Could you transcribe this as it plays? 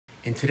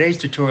In today's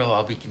tutorial,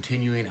 I'll be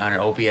continuing on an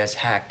OBS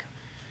hack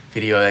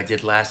video I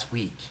did last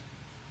week.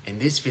 In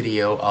this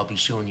video, I'll be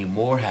showing you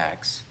more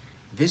hacks.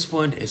 This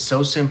one is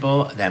so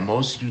simple that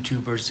most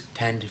YouTubers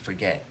tend to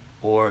forget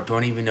or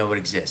don't even know it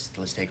exists.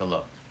 Let's take a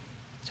look.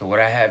 So what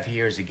I have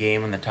here is a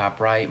game on the top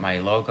right, my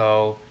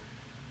logo,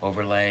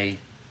 overlay,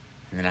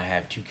 and then I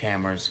have two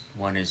cameras.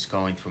 One is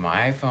going through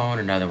my iPhone,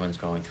 another one's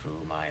going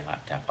through my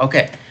laptop.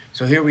 Okay,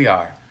 so here we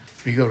are.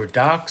 We go to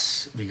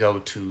Docs, we go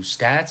to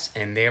Stats,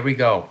 and there we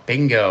go.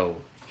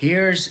 Bingo.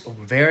 Here's a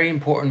very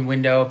important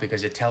window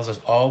because it tells us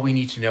all we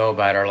need to know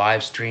about our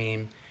live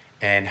stream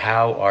and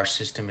how our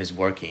system is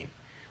working.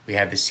 We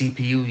have the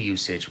CPU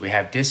usage, we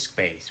have disk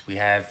space, we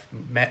have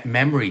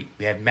memory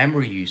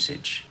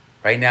usage.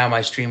 Right now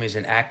my stream is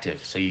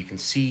inactive, so you can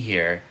see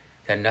here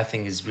that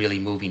nothing is really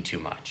moving too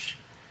much.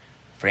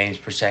 Frames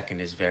per second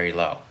is very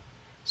low.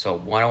 So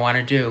what I want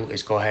to do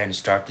is go ahead and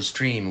start the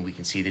stream and we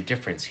can see the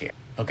difference here.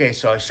 Okay,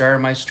 so I started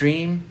my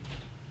stream,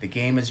 the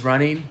game is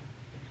running,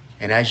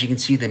 and as you can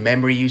see the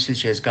memory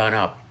usage has gone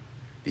up.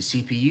 The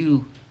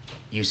CPU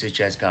usage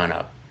has gone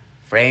up.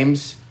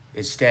 Frames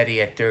is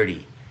steady at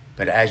 30.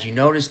 But as you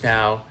notice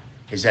now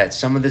is that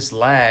some of this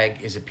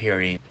lag is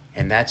appearing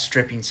and that's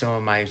stripping some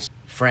of my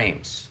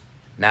frames.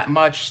 Not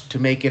much to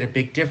make it a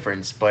big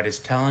difference, but it's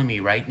telling me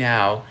right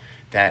now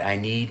that I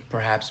need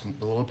perhaps a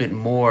little bit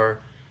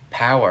more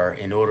power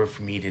in order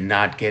for me to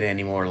not get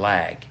any more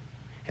lag.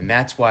 And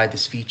that's why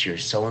this feature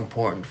is so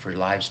important for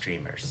live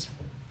streamers.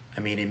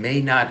 I mean, it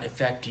may not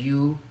affect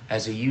you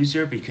as a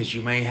user because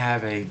you may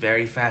have a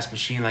very fast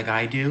machine like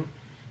I do,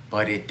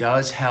 but it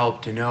does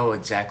help to know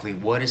exactly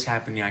what is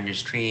happening on your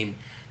stream.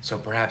 So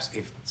perhaps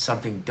if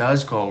something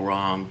does go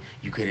wrong,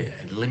 you could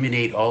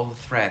eliminate all the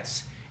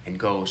threats and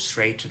go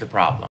straight to the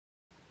problem.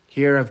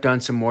 Here I've done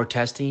some more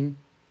testing.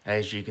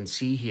 As you can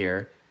see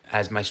here,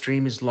 as my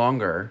stream is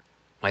longer,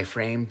 my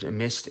frame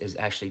missed is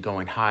actually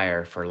going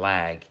higher for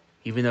lag,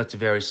 even though it's a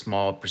very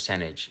small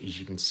percentage. As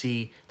you can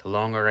see, the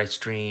longer I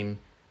stream,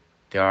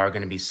 there are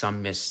going to be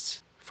some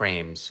missed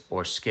frames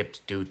or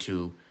skipped due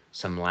to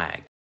some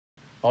lag.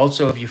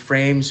 Also, if your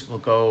frames will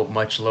go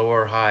much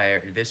lower or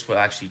higher, this will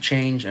actually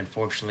change.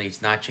 Unfortunately,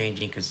 it's not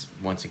changing because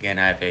once again,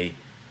 I have a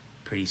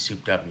pretty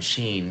souped up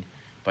machine,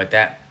 but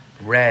that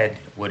red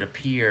would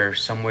appear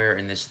somewhere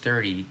in this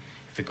 30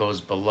 if it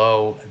goes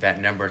below that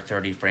number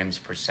 30 frames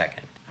per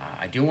second.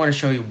 I do want to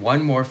show you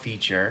one more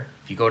feature.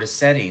 If you go to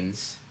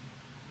settings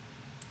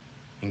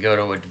and go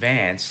to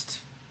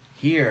advanced,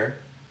 here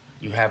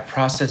you have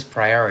process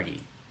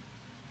priority.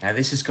 Now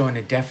this is going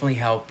to definitely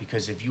help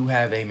because if you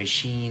have a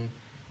machine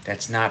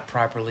that's not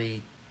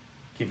properly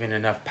given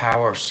enough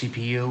power or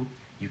CPU,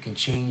 you can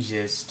change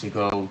this to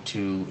go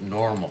to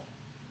normal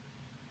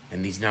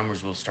and these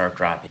numbers will start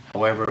dropping.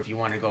 However, if you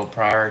want to go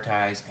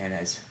prioritize and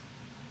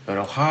go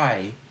to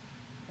high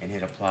and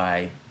hit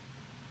apply,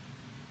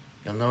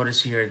 you'll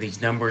notice here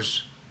these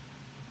numbers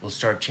will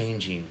start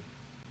changing.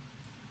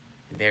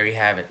 And there you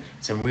have it.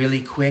 Some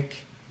really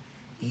quick,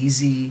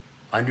 easy,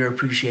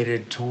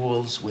 underappreciated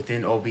tools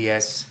within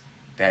OBS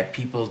that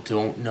people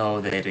don't know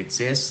that it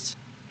exists,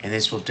 and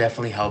this will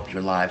definitely help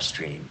your live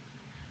stream.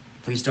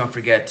 Please don't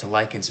forget to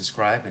like and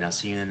subscribe, and I'll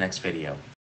see you in the next video.